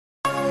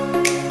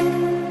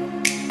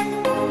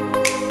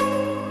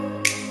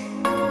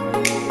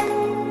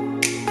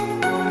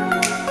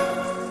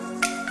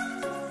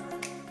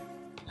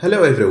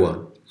Hello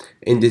everyone.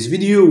 In this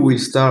video we'll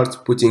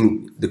start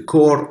putting the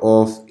core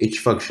of each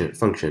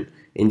function.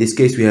 In this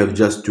case we have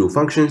just two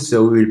functions,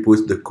 so we will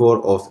put the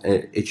core of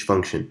each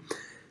function.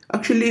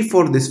 Actually,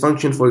 for this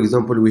function, for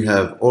example, we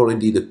have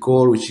already the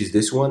core, which is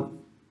this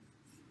one.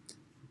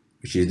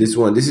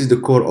 This is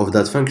the core of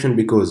that function,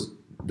 because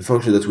the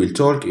function that will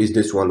talk is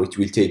this one, which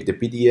will take the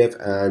PDF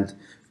and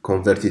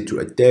convert it to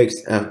a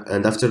text,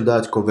 and after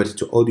that convert it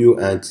to audio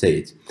and say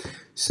it.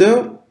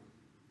 So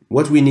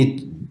what we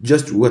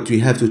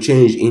have to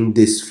change in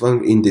this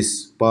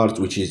part,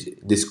 which is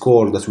this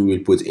core that we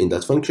will put in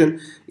that function,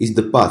 is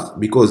the path,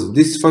 because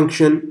this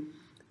function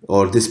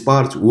or this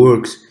part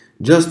works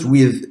just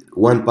with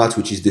one path,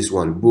 which is this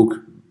one,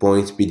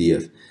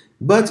 book.pdf.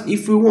 But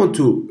if we want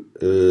to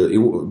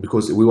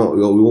because we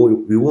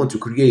want to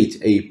create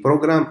a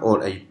program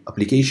or a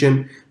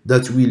application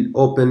that will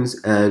opens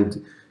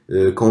and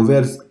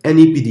converts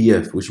any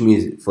PDF, which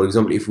means, for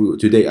example, if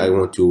today I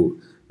want to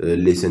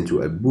listen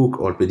to a book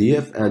or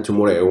PDF, and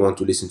tomorrow I want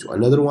to listen to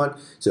another one.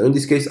 So in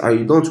this case, I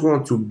don't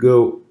want to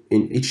go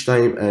in each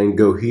time and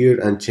go here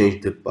and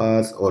change the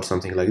path or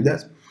something like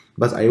that.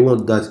 But I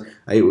want that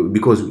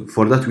because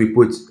for that we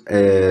put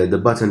the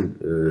button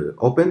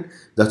open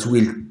that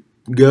will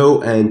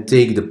go and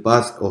take the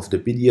path of the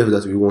PDF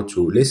that we want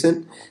to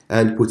listen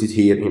and put it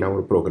here in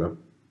our program.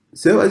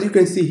 So as you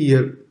can see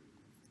here,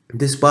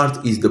 this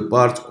part is the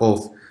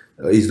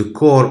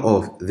core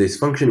of this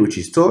function, which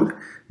is talk.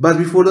 But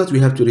before that, we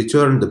have to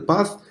return the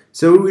path.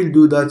 So we will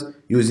do that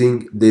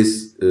using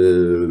this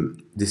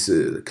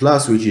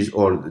class, which is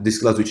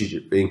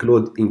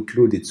included in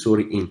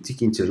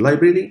Tkinter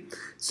library.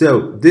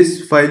 So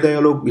this file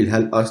dialog will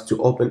help us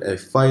to open a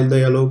file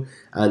dialog,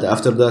 and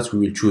after that we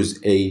will choose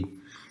a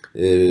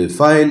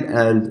file,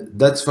 and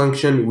that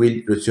function will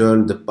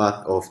return the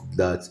path of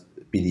that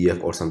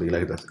PDF or something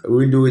like that.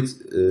 We will do it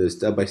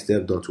step by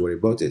step, don't worry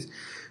about it.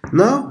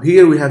 Now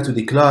here we have to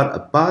declare a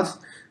path,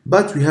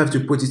 but we have to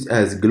put it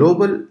as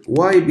global.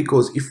 Why?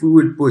 Because if we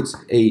will put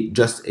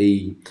just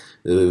a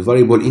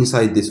variable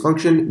inside this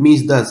function,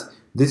 means that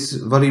this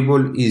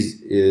variable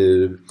is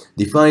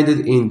defined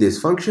in this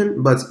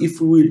function, but if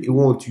we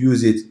want to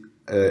use it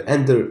if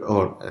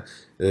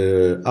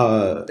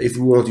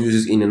we want to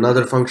use it in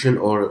another function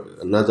or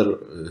another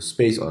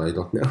space, or I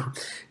don't know,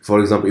 for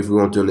example, if we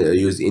want to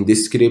use in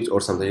this script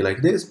or something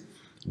like this,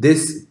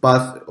 this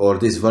path or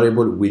this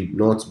variable will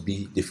not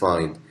be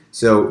defined.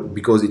 So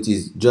because it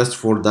is just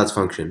for that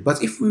function.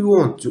 But if we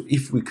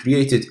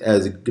create it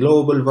as a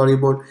global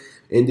variable,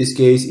 in this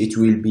case it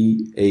will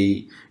be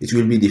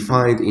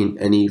defined in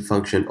any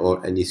function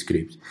or any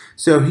script.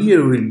 So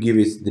here we'll give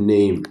it the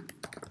name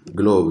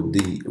global,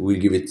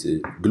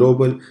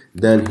 global,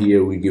 then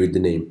here we give it the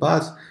name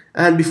path,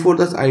 and before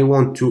that I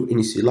want to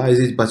initialize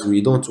it, but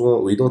we don't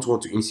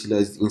want to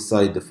initialize it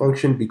inside the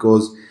function,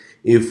 because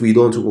if we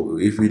don't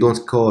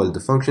call the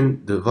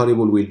function, the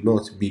variable will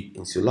not be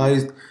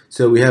initialized.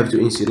 So we have to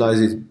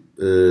initialize it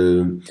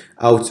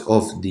out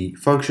of the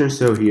function.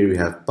 So here we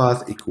have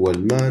path equal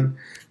none.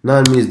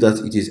 None means that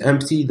it is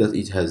empty, that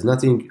it has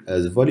nothing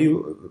as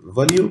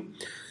value.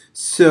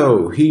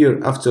 So here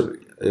after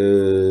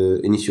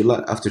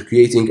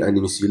creating and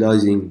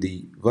initializing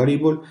the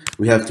variable,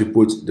 we have to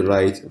put the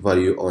right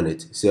value on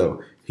it.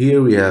 So here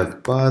we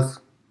have path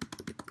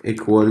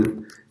equal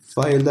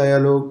file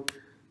dialog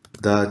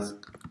that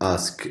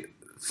ask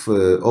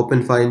for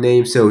open file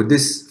name. So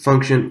this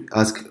function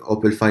ask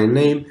open file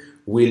name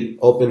will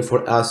open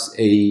for us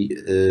a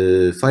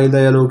file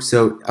dialog.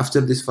 So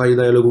after this file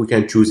dialog, we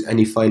can choose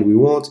any file we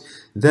want.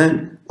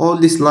 Then all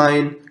this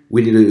line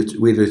will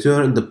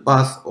return the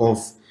path of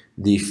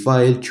the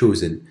file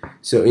chosen.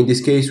 So in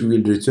this case, we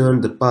will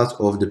return the path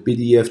of the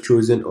PDF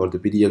chosen, or the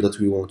PDF that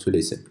we want to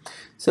listen.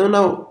 So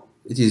now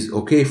it is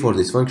okay for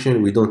this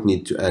function. We don't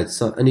need to add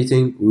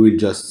anything. We will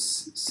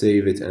just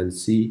save it and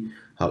see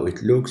how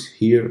it looks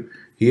here.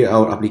 Here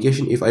our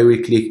application, if I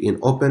will click in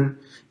open,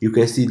 you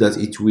can see that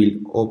it will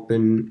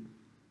open.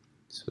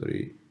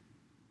 Sorry,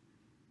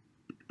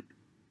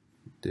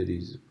 there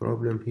is a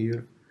problem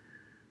here.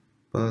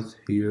 Path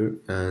here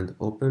and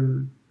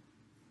open.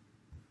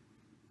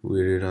 We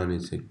rerun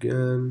it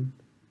again.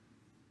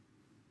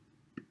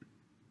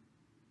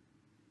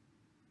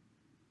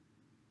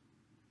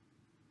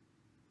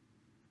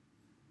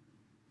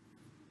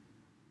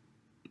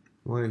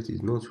 Why it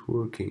is not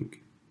working?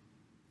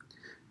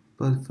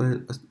 But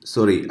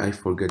sorry, I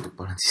forget the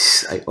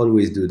parentheses. I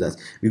always do that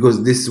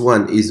because this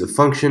one is a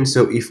function.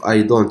 So if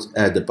I don't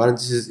add the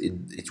parentheses,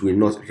 it will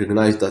not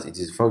recognize that it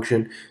is a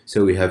function.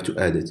 So we have to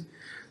add it.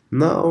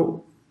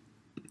 Now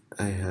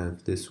I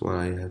have this one.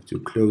 I have to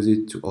close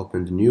it to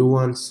open the new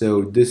one.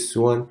 So this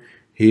one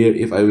here,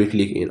 if I will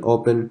click in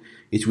open,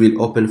 it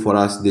will open for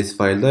us this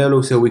file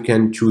dialog, so we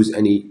can choose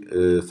any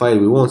file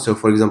we want. So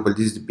for example,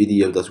 this is the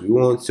PDF that we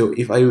want. So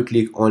if I will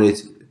click on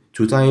it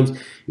 2 times,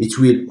 it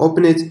will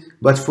open it,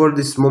 but for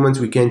this moment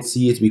we can't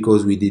see it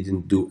because we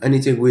didn't do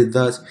anything with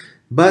that.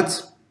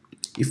 But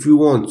if we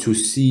want to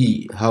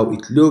see how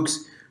it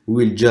looks,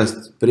 we will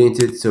just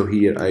print it. So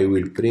here I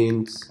will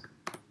print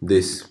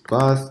this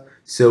path.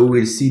 So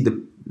we'll see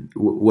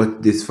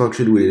what this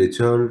function will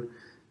return.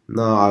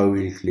 Now I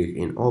will click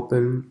in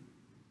open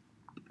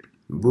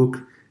book.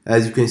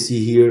 As you can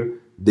see here,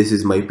 this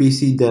is my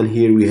PC. Then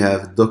here we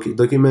have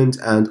document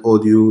and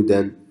audio,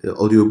 then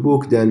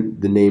audiobook, then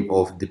the name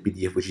of the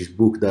PDF, which is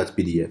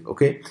book.pdf.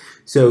 Okay,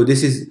 so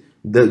this is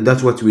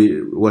that's what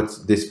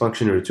this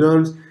function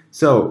returns.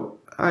 So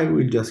I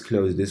will just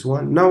close this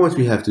one. Now what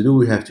we have to do,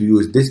 we have to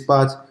use this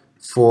path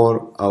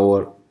for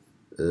our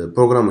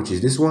program, which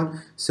is this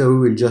one. So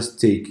we will just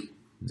take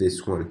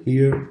this one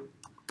here,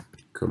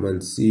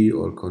 Command C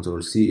or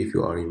Control C if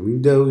you are in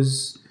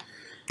Windows.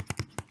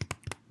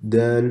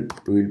 Then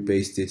we'll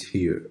paste it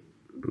here.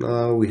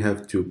 Now we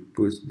have to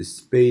put the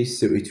space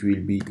so it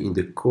will be in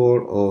the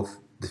core of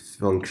the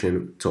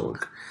function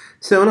talk.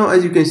 So now,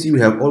 as you can see, we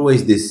have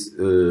always this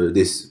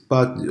this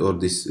path or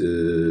this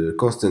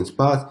constant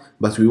path,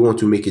 but we want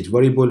to make it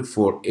variable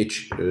for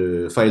each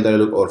file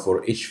dialog or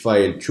for each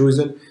file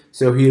chosen.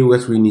 So here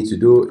what we need to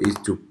do is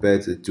to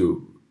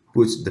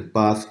put the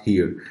path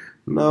here.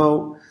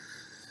 Now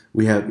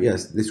we have,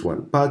 yes, this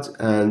one path,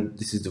 and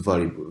this is the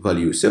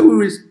value. So we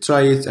will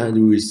try it and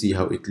we will see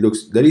how it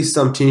looks. There is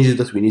some changes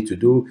that we need to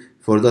do.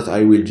 For that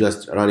I will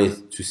just run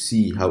it to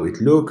see how it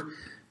look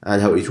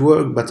and how it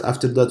work, but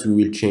after that we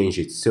will change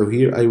it. So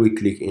here I will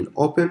click in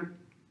open.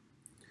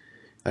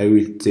 I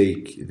will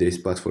take this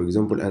path, for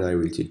example, and I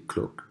will take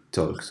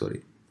talk,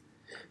 sorry.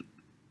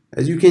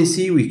 As you can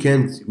see, we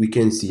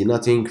can see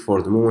nothing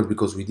for the moment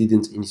because we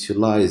didn't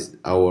initialize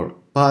our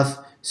path.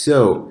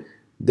 So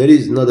there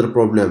is another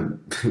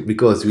problem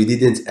because we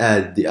didn't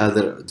add the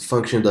other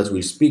function that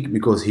will speak,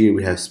 because here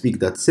we have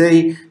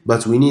speak.say,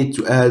 but we need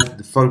to add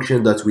the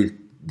function that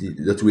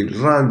will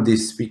run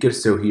this speaker.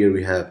 So here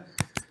we have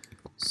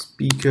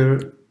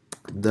speaker.run,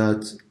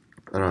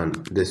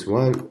 this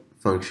one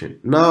function.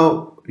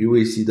 Now you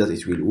will see that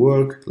it will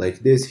work like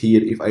this.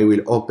 Here, if I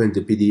will open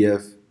the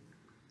PDF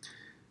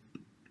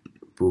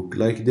book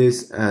like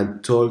this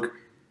and talk,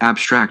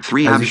 Abstract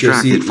 3.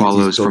 Abstract, it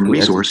follows from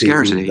resource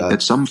scarcity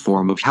that some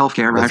form of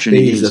healthcare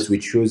rationing is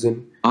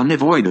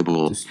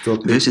unavoidable.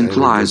 This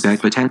implies that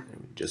potential.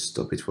 Just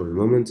stop it for a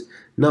moment.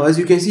 Now, as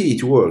you can see,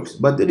 it works,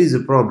 but there is a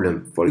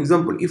problem. For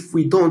example, if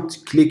we don't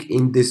click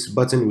in this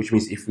button, which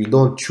means if we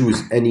don't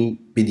choose any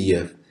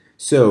PDF,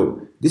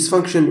 so this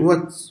function,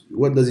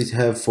 what does it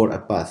have for a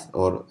path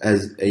or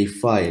as a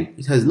file?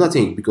 It has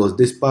nothing, because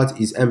this path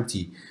is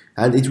empty,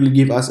 and it will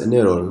give us an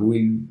error.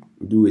 We'll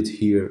do it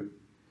here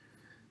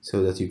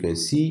so that you can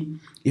see.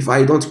 If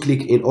I don't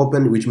click in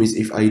open, which means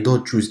if I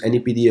don't choose any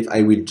PDF,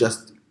 I will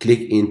just click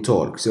in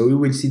talk. So we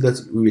will see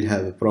that we will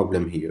have a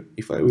problem here.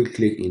 If I will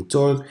click in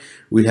talk,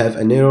 we'll have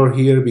an error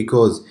here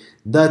because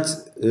that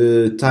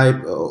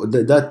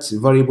that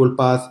variable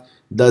path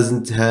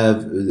doesn't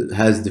have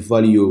has the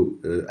value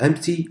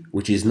empty,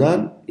 which is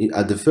none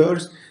at the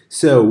first.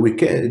 So we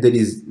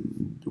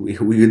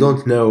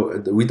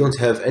don't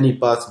have any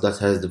path that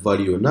has the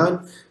value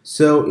none.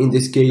 So in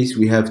this case,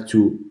 we have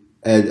to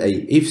add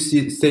a if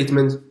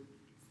statement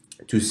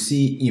to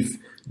see if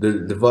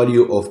the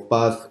value of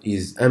path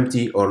is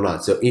empty or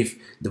not. So if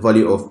the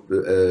value of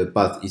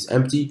path is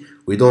empty,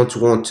 we don't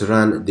want to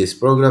run this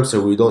program,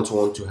 so we don't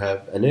want to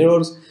have an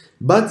errors.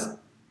 But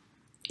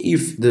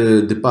if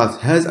the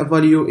path has a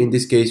value, in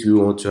this case we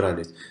want to run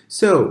it.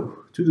 So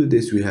to do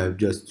this, we have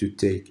just to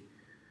take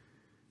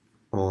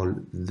all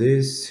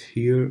this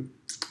here,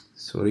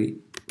 sorry,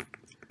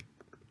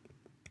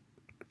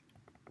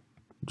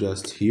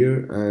 just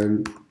here,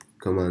 and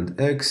Command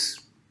X.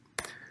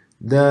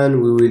 Then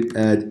we will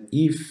add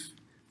if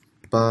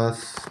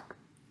path,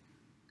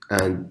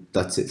 and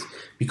that's it.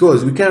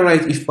 Because we can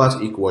write if path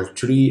equal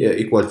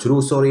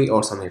true, sorry,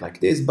 or something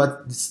like this,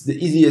 but the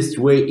easiest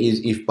way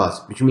is if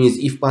path, which means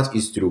if path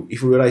is true.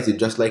 If we write it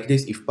just like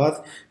this, if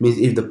path means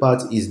if the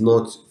path is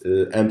not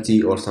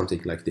empty or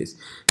something like this.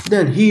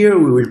 Then here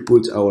we will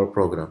put our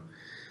program.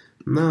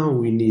 Now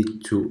we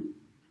need to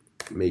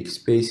make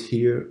space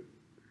here,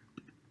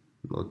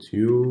 not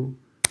you,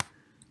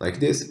 like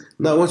this.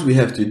 Now what we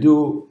have to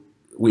do,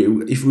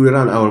 if we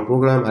run our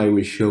program, I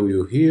will show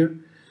you here.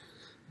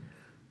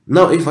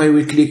 Now if I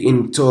will click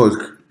in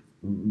talk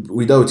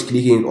without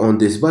clicking on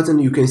this button,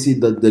 you can see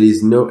that there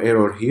is no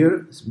error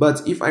here.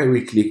 But if I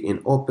will click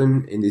in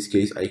open, in this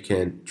case I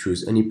can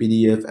choose any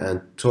PDF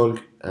and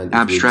talk, and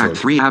Abstract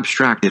 3.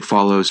 Abstract, it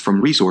follows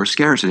from resource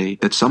scarcity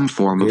that some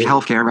form of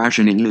healthcare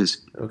rationing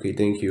is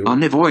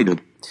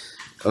unavoidable.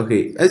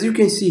 Okay, as you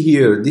can see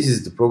here, this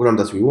is the program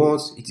that we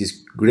want. It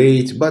is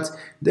great, but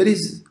there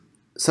is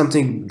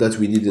something that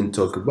we didn't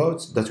talk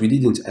about, that we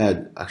didn't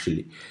add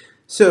actually.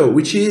 So,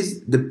 which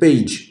is the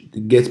page, the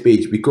get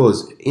page,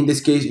 because in this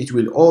case it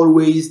will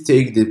always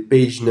take the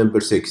page number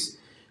 6.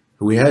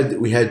 We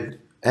had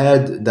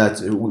add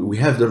that we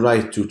have the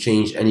right to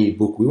change any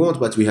book we want,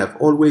 but we have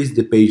always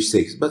the page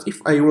 6. But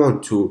if I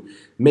want to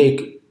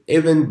make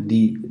even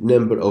the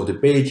number of the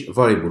page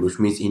variable, which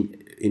means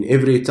in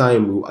every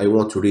time I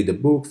want to read a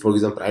book, for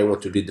example, I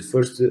want to read the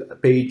first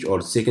page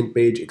or second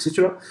page,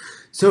 etc.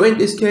 So in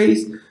this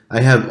case,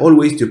 I have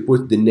always to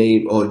put the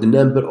name or the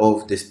number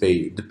of this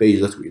page, the page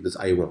that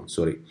I want,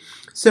 sorry.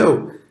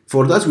 So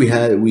for that we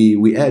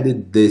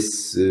added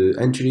this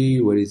entry.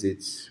 Where is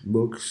it?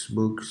 Books,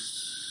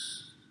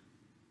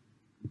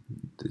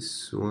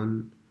 this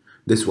one,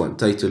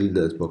 title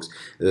that box,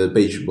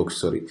 page box,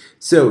 sorry.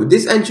 So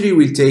this entry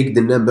will take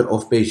the number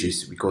of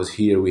pages, because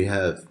here we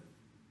have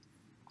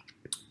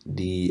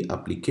the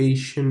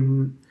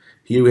application.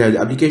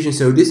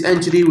 So this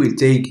entry will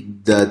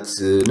take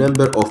that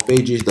number of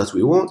pages that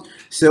we want.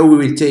 So we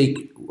will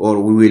take,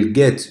 or we will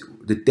get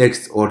the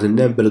text or the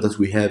number that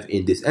we have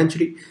in this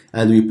entry,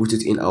 and we put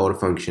it in our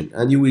function,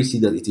 and you will see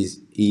that it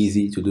is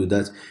easy to do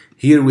that.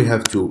 Here we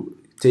have to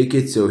take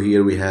it. So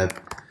here we have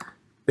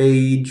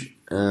page,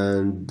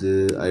 and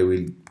I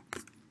will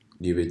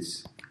give it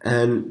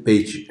n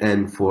page,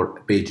 n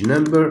for page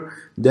number.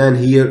 Then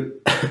here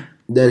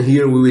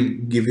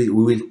we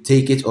will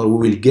take it, or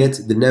we will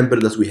get the number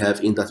that we have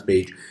in that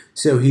page.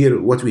 So here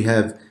what we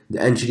have,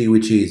 the entry,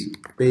 which is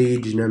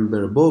page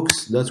number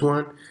books, that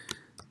one,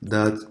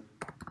 that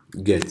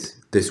gets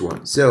this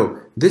one. So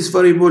this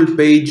variable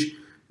page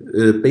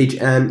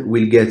n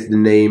will get the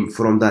name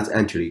from that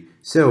entry.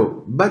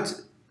 So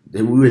but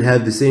we will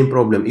have the same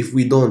problem if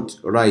we don't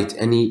write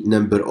any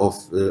number of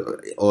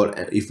or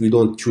if we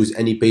don't choose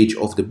any page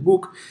of the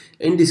book.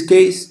 In this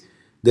case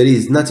there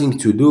is nothing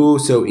to do.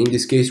 So in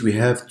this case we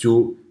have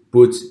to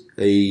put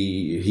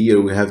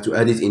here we have to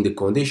add it in the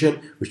condition,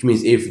 which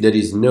means if there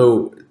is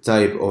no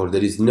type, or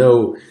there is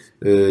no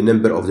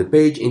number of the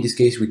page, in this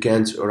case we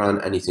can't run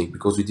anything,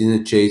 because we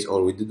didn't chase,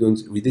 or we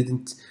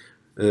didn't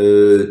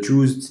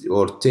choose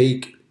or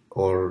take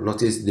or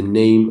notice the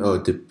name or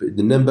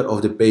the number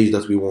of the page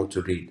that we want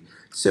to read.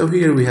 So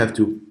here we have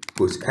to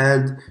put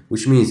and,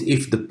 which means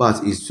if the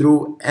path is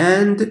true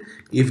and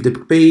if the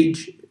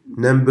page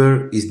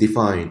number is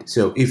defined.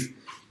 So if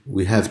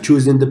we have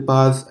chosen the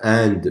path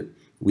and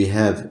we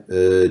have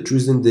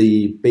chosen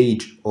the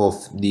page of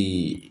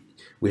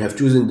we have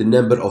chosen the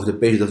number of the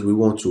page that we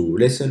want to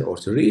listen or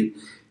to read,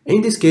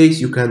 in this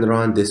case you can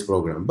run this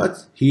program.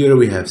 But here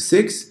we have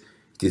 6,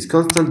 it is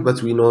constant,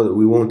 but we know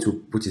we want to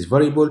put this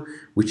variable,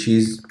 which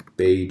is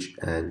page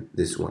and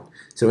this one.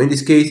 So in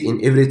this case,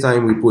 in every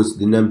time we put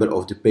the number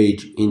of the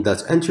page in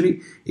that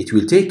entry, it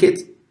will take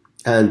it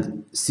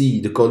and see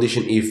the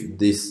condition if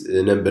this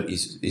number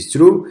is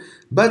true.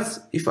 But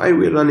if I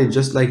will run it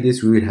just like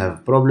this, we will have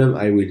a problem.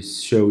 I will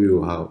show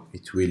you how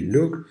it will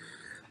look.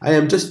 I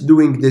am just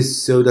doing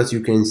this so that you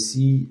can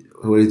see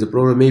where is the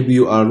problem. Maybe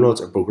you are not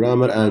a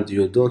programmer and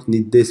you don't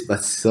need this,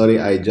 but sorry,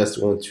 I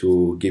just want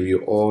to give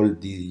you all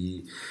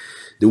the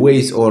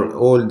ways or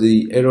all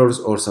the errors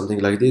or something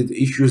like this,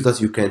 the issues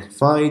that you can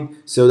find,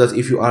 so that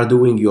if you are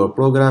doing your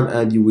program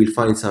and you will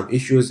find some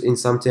issues in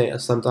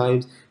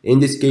sometimes, in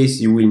this case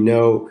you will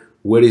know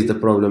where is the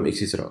problem,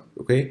 etc.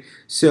 Okay,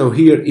 so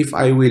here if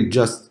I will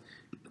just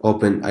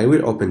open, I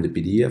will open the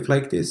PDF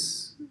like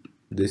this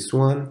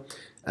one,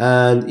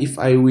 and if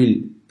I will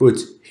put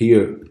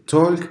here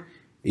talk,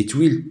 it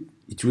will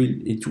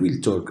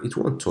talk. It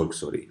won't talk,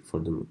 sorry for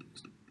the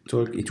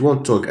talk. It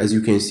won't talk, as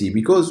you can see,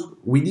 because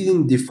we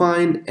didn't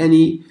define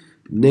any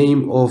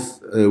name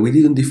of we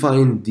didn't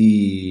define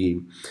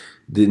the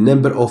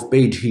number of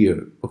page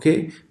here.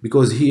 Okay,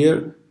 because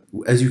here,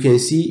 as you can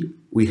see,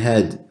 we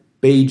had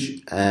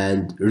page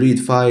and read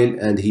file,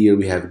 and here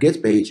we have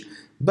get page,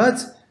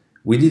 but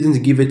we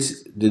didn't give it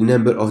the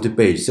number of the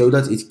page, so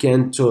that it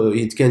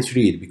can't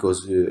read,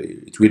 because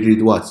it will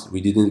read what?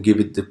 We didn't give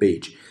it the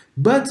page.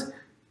 But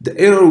the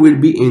error will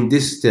be in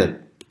this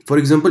step. For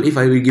example, if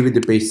I will give it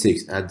the page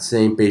 6 at the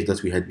same page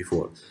that we had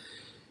before,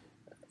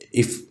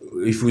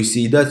 if we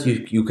see that,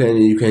 you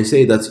can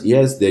say that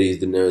yes, there is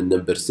the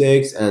number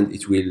 6 and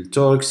it will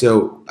talk.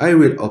 So I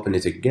will open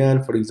it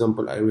again. For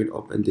example, I will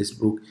open this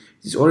book.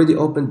 It's already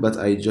opened, but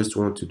I just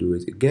want to do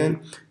it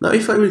again. Now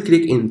if I will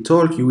click in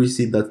talk, you will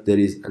see that there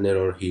is an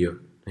error here.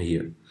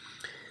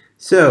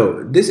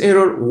 So this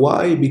error,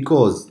 why?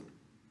 Because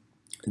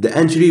the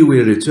entry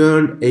will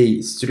return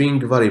a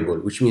string variable,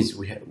 which means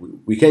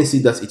we can see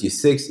that it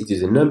is 6, it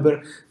is a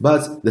number,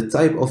 but the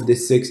type of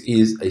this 6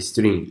 is a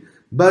string.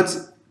 But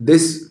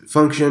this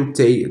function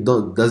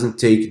doesn't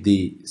take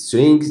the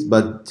strings,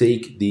 but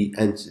take the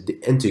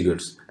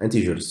integers.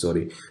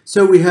 Sorry.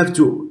 So we have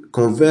to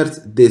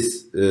convert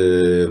this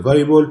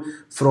variable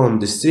from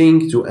the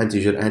string to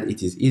integer, and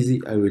it is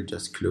easy. I will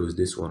just close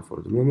this one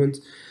for the moment.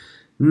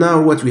 Now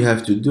what we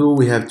have to do,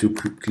 we have to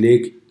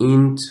click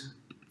int,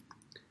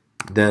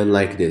 then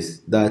like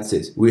this. That's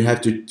it. We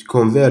have to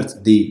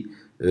convert the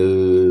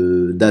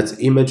that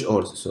image,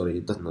 or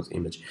sorry, that's not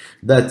image,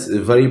 that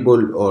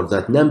variable or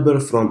that number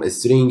from a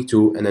string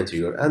to an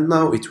integer, and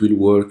now it will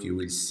work. You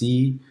will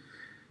see.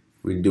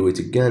 We'll do it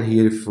again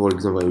here. For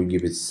example, I will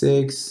give it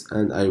 6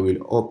 and I will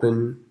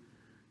open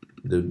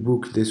the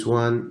book, this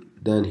one.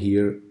 Then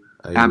here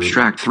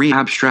Abstract 3.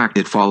 Abstract.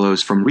 It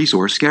follows from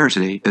resource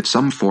scarcity that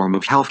some form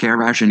of healthcare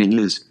rationing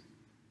is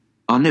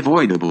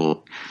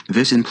unavoidable.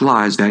 This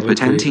implies that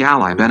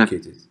potentially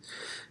benefit.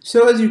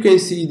 So as you can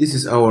see, this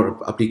is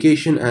our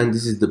application and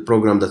this is the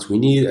program that we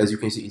need. As you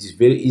can see, it is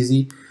very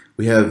easy.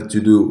 we have to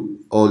do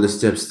all the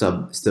steps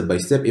step by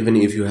step, even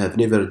if you have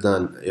never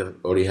done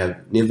or you have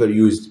never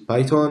used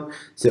Python.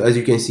 So as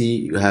you can see,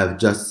 you have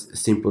just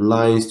simple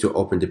lines to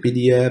open the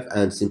PDF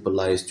and simple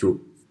lines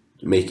to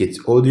make it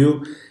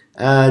audio,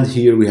 and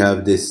here we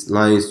have this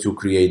lines to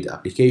create the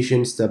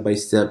application step by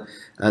step.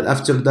 And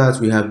after that,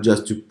 we have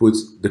just to put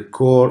the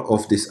core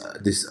of this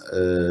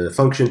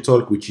function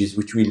talk, which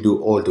will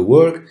do all the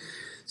work.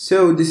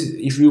 So this is,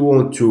 if you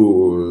want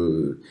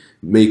to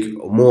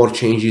make more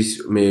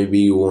changes, maybe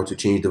you want to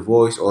change the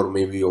voice, or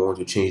maybe you want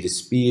to change the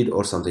speed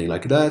or something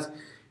like that,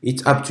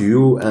 it's up to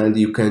you, and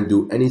you can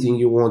do anything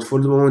you want. For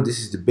the moment, this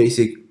is the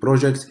basic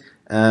project,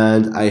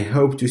 and I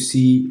hope to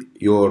see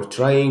you're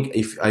trying.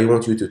 If I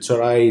want you to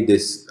try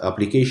this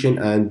application,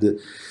 and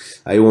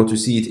I want to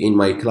see it in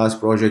my class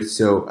project,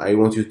 so I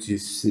want you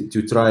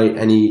to try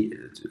any.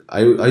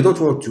 I don't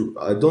want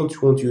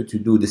you to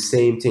do the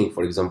same thing,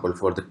 for example,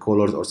 for the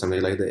colors or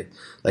something like that,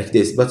 like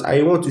this. But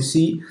I want to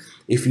see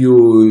if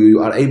you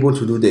are able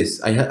to do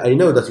this. I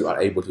know that you are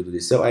able to do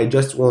this, so I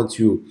just want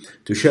you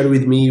to share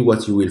with me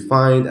what you will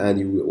find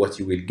and what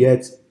you will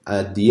get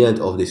at the end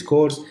of this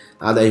course.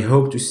 And I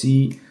hope to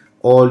see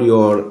all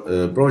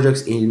your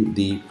projects in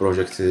the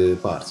project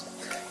part.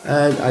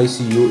 And I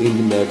see you in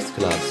the next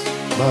class.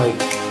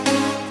 Bye.